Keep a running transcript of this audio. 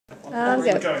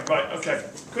Okay. Going. Right, okay.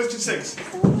 Question 6.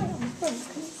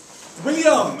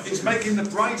 William is making the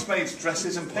bridesmaids'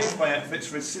 dresses and page-boy outfits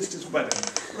for his sister's wedding.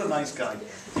 What a nice guy.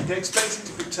 He expects it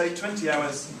to take 20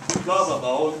 hours, blah, blah,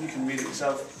 blah. You can read it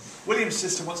yourself. William's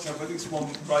sister wants to have at least one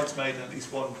bridesmaid and at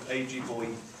least one pagey boy.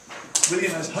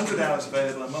 William has 100 hours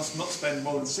available and must not spend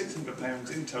more than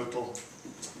 £600 in total.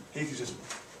 He could just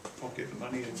pocket the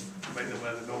money and make them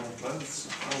wear the normal clothes.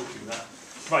 I would do that.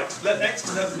 Right, let X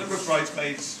denote the number of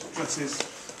bridesmaids' dresses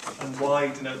and Y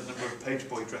denote the number of page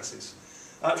boy dresses.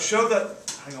 Show that,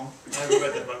 hang on, I haven't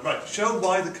read that right. Right, show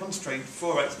why the constraint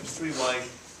 4x plus 3y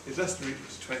is less than or equal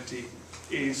to 20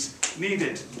 is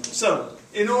needed. So,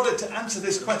 in order to answer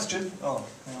this question, oh,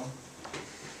 hang on,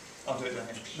 I'll do it down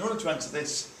here. In order to answer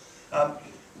this,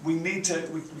 we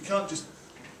can't just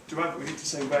derive it, we need to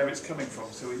say where it's coming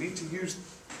from. So we need to use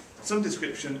some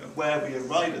description of where we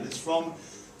arrive at this from.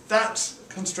 That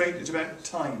constraint is about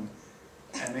time,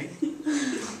 Emmy. You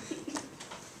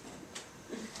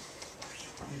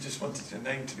just wanted your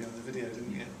name to be on the video,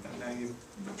 didn't you? And now you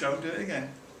don't do it again.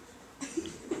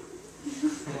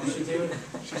 What's she doing?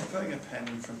 She's putting a pen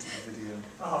in front of the video.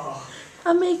 Oh.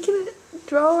 I'm making a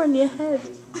draw on your head.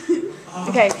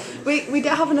 Okay, we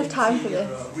don't have enough time for this.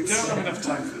 We don't have enough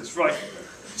time for this. Right.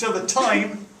 So the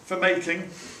time for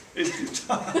making is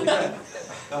right,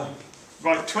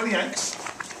 20x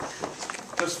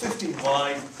plus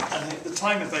 15y, and the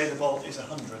time available is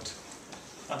 100.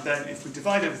 And then if we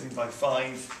divide everything by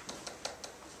 5,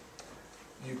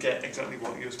 you get exactly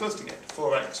what you're supposed to get.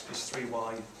 4x plus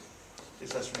 3y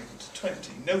is less than or equal to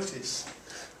 20. Notice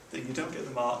that you don't get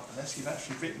the mark unless you've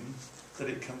actually written that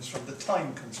it comes from the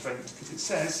time constraint, because it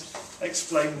says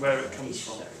explain where it comes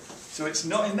from. So it's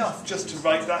not enough just to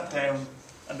write that down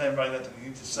and then write that down. You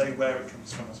need to say where it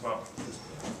comes from as well.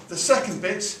 The second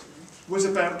bit was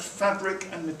about fabric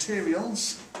and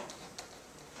materials.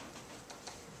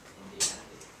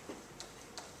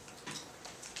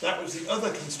 That was the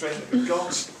other constraint that we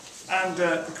got. And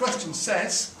the question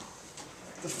says,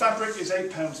 the fabric is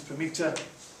 £8 per metre,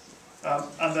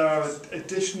 and there are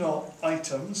additional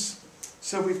items.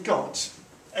 So we've got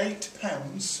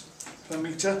 £8 per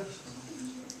metre,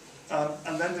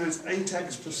 and then there is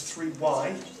 8x plus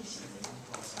 3y,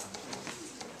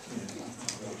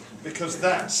 because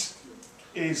that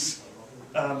is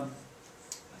the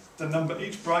number.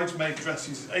 Each bridesmaid dress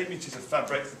uses 8 metres of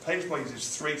fabric, the page boy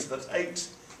uses 3, so that's 8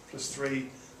 plus 3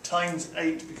 times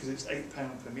 8, because it's £8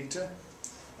 per metre.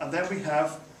 And then we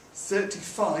have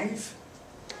 35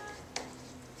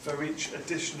 for each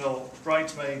additional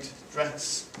bridesmaid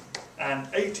dress and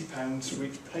 £80 for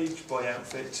each page boy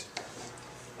outfit.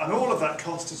 And all of that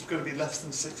cost is going to be less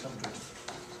than 600.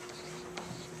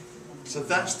 So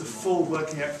that's the full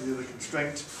working out for the other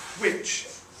constraint, which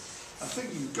I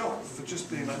think you got for just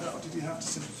being like that. Or did you have to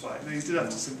simplify it? No, you did have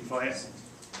to simplify it.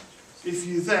 If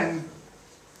you then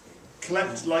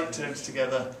collect like terms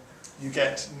together, you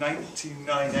get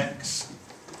 99x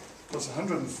plus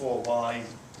 104y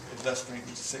is less than or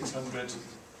equal to 600,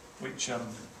 which,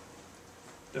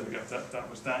 there we go, that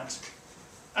was that.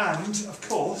 And, of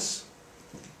course,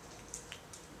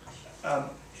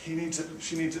 she needs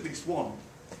at least 1.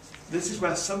 This is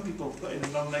where some people put in a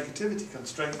non-negativity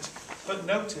constraint, but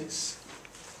notice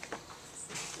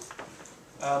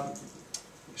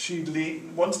she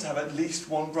wants to have at least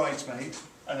 1 bridesmaid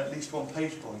and at least 1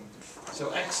 page boy. So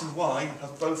x and y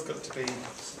have both got to be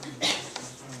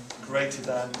greater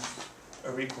than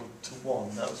or equal to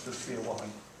 1. That was supposed to be a y.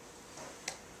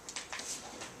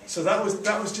 So that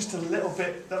was just a little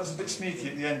bit, that was a bit sneaky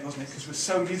at the end, wasn't it? Because we're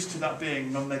so used to that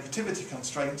being non-negativity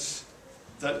constraints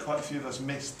that quite a few of us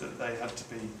missed that they had to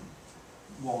be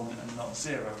 1 and not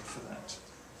 0 for that.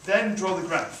 Then draw the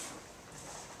graph.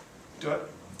 Do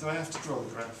I have to draw the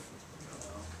graph?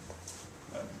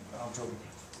 I'll draw the graph.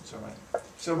 It's all right.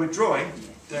 So we're drawing.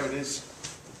 There it is.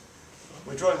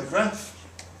 We're drawing the graph.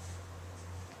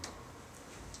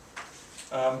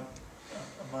 I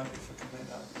might, if I can make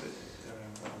that a bit.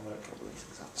 That'll work.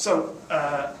 So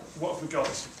what have we got?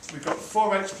 We've got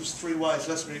 4x plus 3y is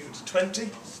less than or equal to 20.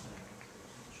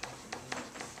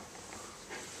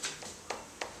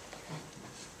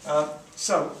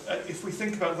 So if we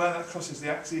think about where that crosses the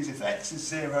axes, if x is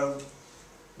 0,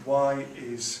 y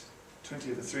is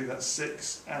 20 over 3, that's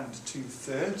 6 and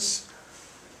 2/3.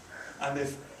 And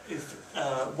if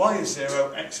y is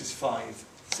 0, x is 5.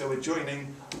 So we're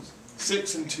joining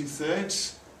 6 and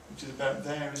 2/3, which is about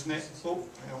there, isn't it? Oh,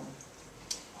 hang on.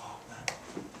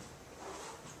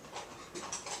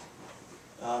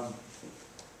 Oh, man.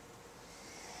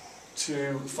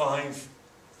 To 5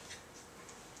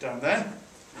 down there.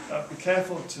 Be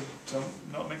careful to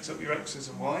not mix up your x's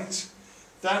and y's.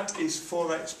 that is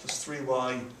 4x plus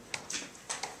 3y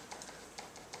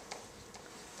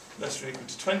less or equal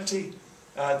to 20.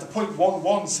 The point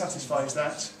 11 satisfies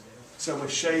that, so we're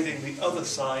shading the other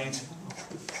side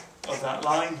of that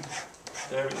line.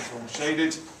 There it is, all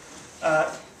shaded.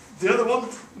 The other one,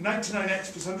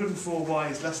 99x plus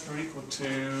 104y is less than or equal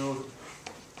to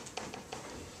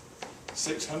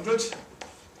 600.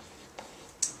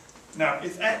 Now,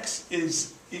 if x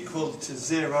is equal to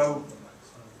 0,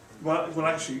 well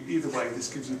actually, either way,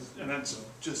 this gives you an answer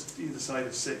just either side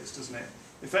of 6, doesn't it?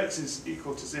 If x is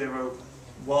equal to 0,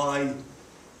 y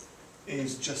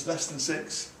is just less than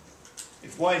 6.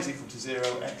 If y is equal to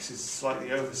 0, x is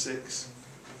slightly over 6.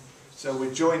 So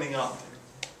we're joining up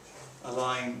a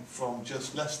line from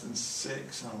just less than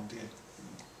 6, oh dear,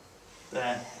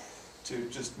 there, to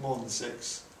just more than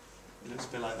 6. It looks a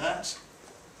bit like that.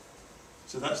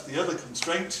 So that's the other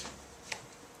constraint.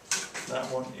 That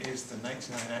one is the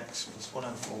 99x plus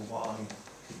 104y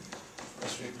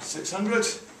less or equal to 600.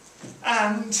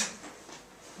 And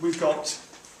we've got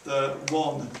the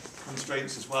 1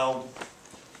 constraints as well.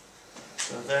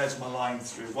 So there's my line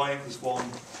through y equals 1.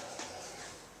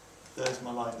 There's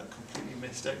my line that completely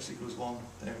missed x equals 1.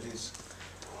 There it is.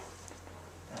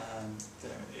 And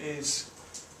there it is.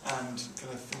 And I'm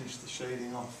going to finish the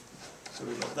shading off. So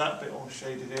we've got that bit all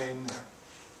shaded in.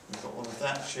 We've got all of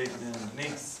that shaded in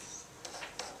underneath.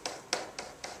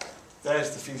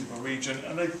 There's the feasible region.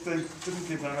 And they didn't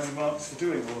give out any marks for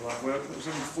doing all of that work. There was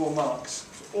only 4 marks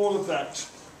for all of that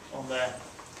on there.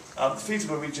 The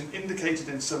feasible region indicated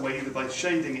in some way either by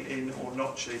shading it in or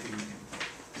not shading it in.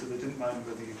 So they didn't mind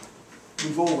whether you...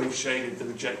 We've always shaded the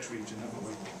reject region, haven't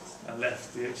we? And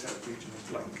left the accept region as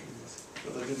blank.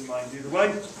 But they didn't mind either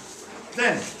way.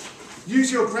 Then,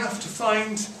 use your graph to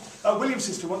find... William's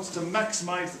sister wants to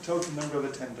maximise the total number of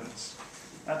attendants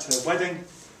at her wedding.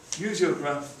 Use your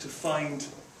graph to find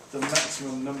the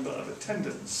maximum number of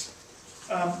attendants.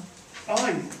 I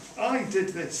did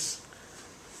this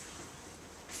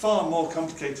far more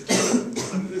complicated.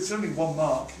 It's only 1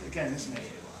 mark, again, isn't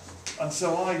it? And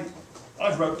so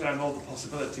I wrote down all the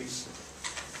possibilities.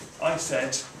 I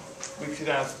said we could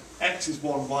have x is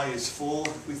 1, y is 4.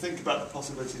 If we think about the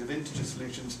possibilities of integer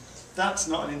solutions, that's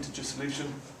not an integer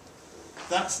solution.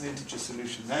 That's an integer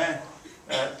solution there.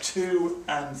 2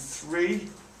 and 3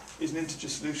 is an integer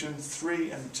solution.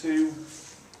 3 and 2.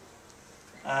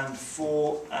 And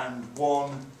 4 and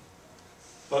 1.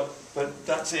 But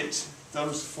that's it.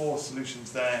 Those 4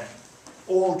 solutions there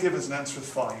all give us an answer of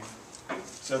 5.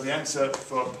 So the answer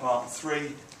for part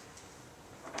 3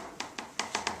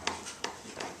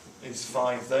 is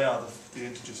 5. They are the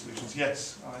integer solutions.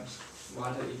 Yes, Alex?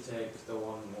 Why don't you take the 1,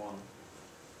 1?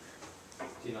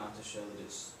 Do you not have to show that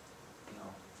it's,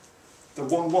 The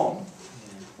 1, 1? Yeah.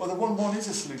 Well, the 1, 1 is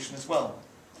a solution as well,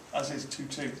 as is 2,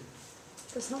 2.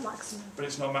 But it's not maximum. But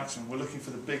it's not maximum. We're looking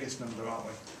for the biggest number, aren't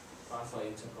we? I thought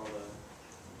you took all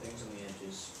the things on the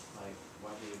edges, like,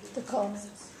 why do you do The corners.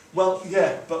 Well,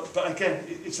 yeah, but again,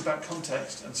 it's about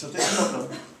context. And so this one,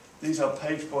 these are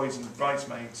page boys and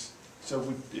bridesmaids,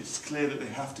 so it's clear that they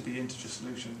have to be integer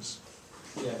solutions.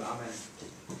 Yeah, but I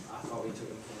thought we took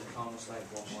them from the corners, like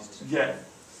 1, 1. Yeah,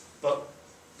 but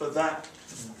that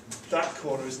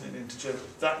corner isn't an integer,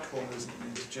 that corner isn't an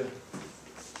integer,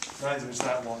 neither is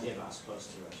that one. Yeah, but that's close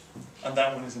to it. And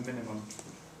that one is a minimum.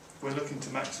 We're looking to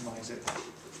maximise it.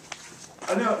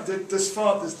 I know, they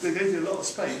gave you a lot of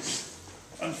space,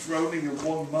 and for only a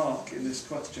 1 mark in this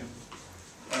question,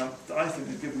 I think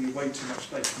they're giving you way too much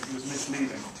space because it was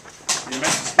misleading. The amount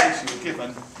of space you were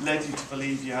given led you to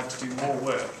believe you had to do more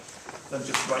work than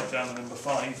just write down the number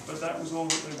 5, but that was all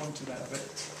that they wanted out of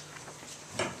it.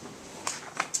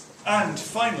 And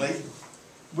finally,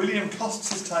 William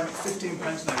costs his time at £15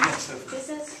 an hour. Yes, sir. This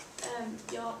is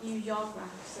your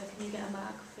graph, so can you get a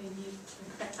mark for you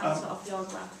the answer of your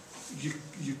graph?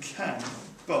 You can,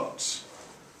 but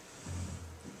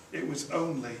it was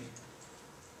only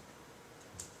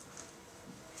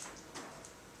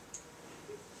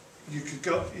you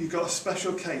got a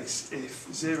special case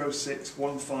if 0, 6,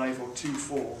 1, 5 or 2,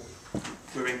 4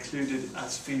 were included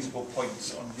as feasible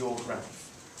points on your graph,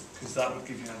 because that would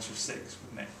give you an answer of 6,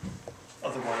 wouldn't it?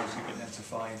 Otherwise you get an answer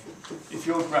 5. If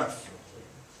your graph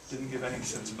didn't give any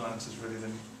sensible answers really,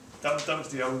 then that was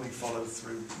the only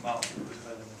follow-through mark that was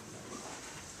available.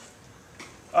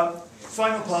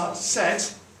 Final part said,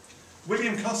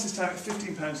 William costs his time at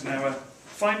 £15 an hour.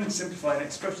 Find and simplify an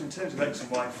expression in terms of x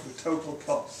and y for the total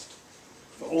cost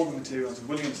for all the materials of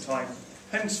William's time.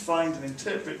 Hence find and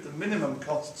interpret the minimum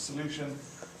cost solution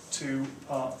to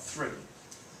part 3.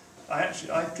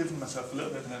 I've given myself a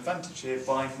little bit of an advantage here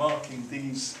by marking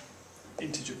these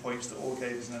integer points that all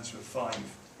gave us an answer of 5.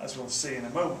 as we'll see in a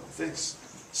moment with this.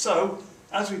 So,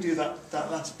 as we do that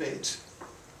last bit,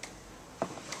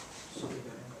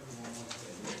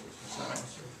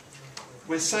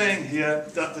 we're saying here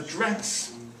that the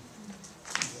dress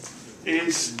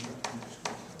is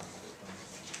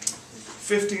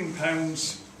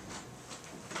 £15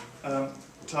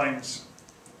 times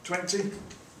 20.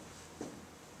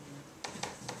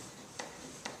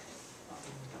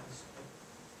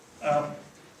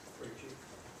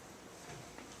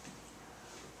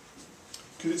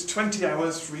 Because it's 20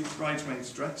 hours for each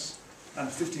bridesmaid's dress and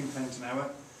 £15 an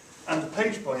hour, and the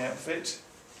page boy outfit,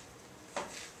 I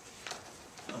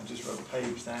just wrote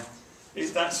page there,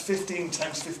 that's 15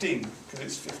 times 15, because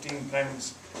it's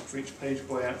 £15 for each page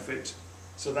boy outfit.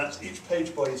 So that's each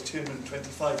page boy is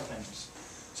 £225.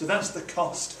 So that's the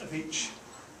cost of each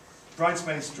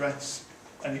bridesmaid's dress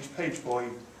and each page boy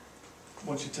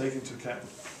once you take into account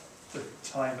the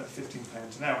time at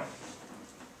 £15 an hour.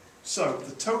 So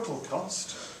the total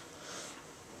cost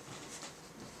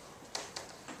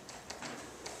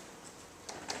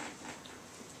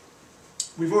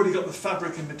we've already got the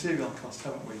fabric and material cost,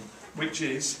 haven't we? Which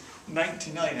is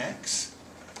 99x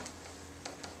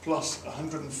plus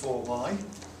 104y,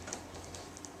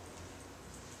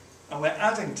 and we're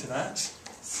adding to that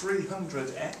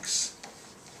 300x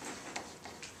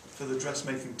for the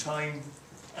dressmaking time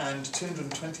and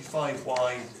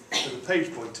 225y for the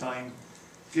page boy time,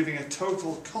 giving a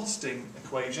total costing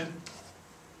equation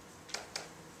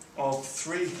of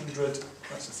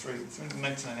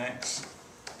 399x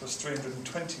plus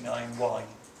 329y.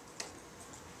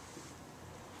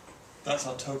 That's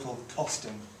our total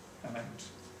costing amount.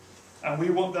 And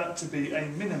we want that to be a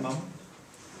minimum.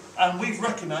 And we've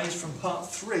recognised from part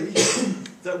 3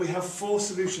 that we have 4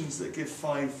 solutions that give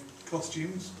 5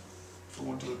 costumes, for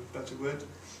want of a better word.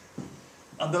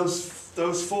 And those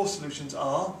 4 solutions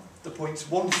are the points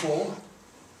 1, 4,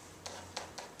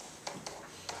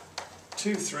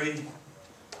 2, 3,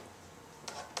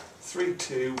 3,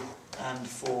 2, and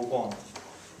 4, 1.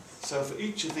 So for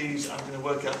each of these I'm going to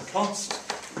work out the cost,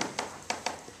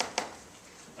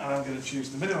 and I'm going to choose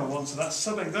the minimum one, so that's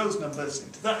subbing those numbers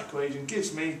into that equation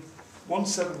gives me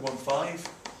 1715,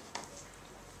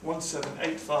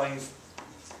 1785,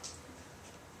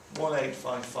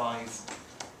 1855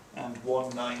 and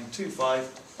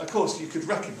 1925. Of course you could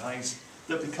recognise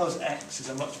that because x is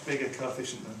a much bigger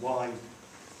coefficient than y,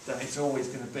 then it's always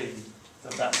going to be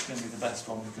that that's going to be the best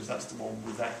one, because that's the one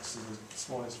with x as the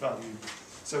smallest value.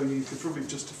 So you could probably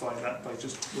justify that by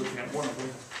just working out one of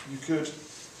them. You could.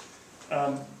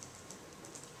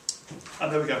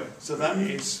 And there we go. So that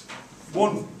is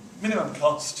one minimum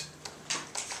cost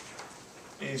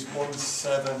is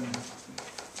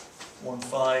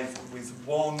 1715 with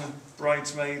 1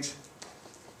 bridesmaid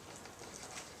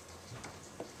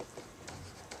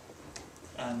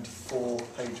and 4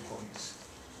 page boys.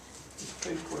 Is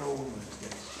page boy all one word?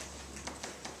 Yes.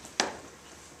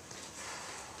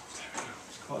 There we go.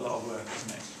 It's quite a lot of work,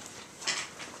 isn't it?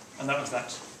 And that was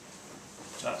that.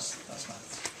 So that's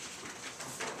maths.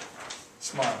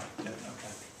 Smile. Yeah,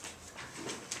 okay.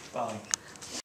 Bye.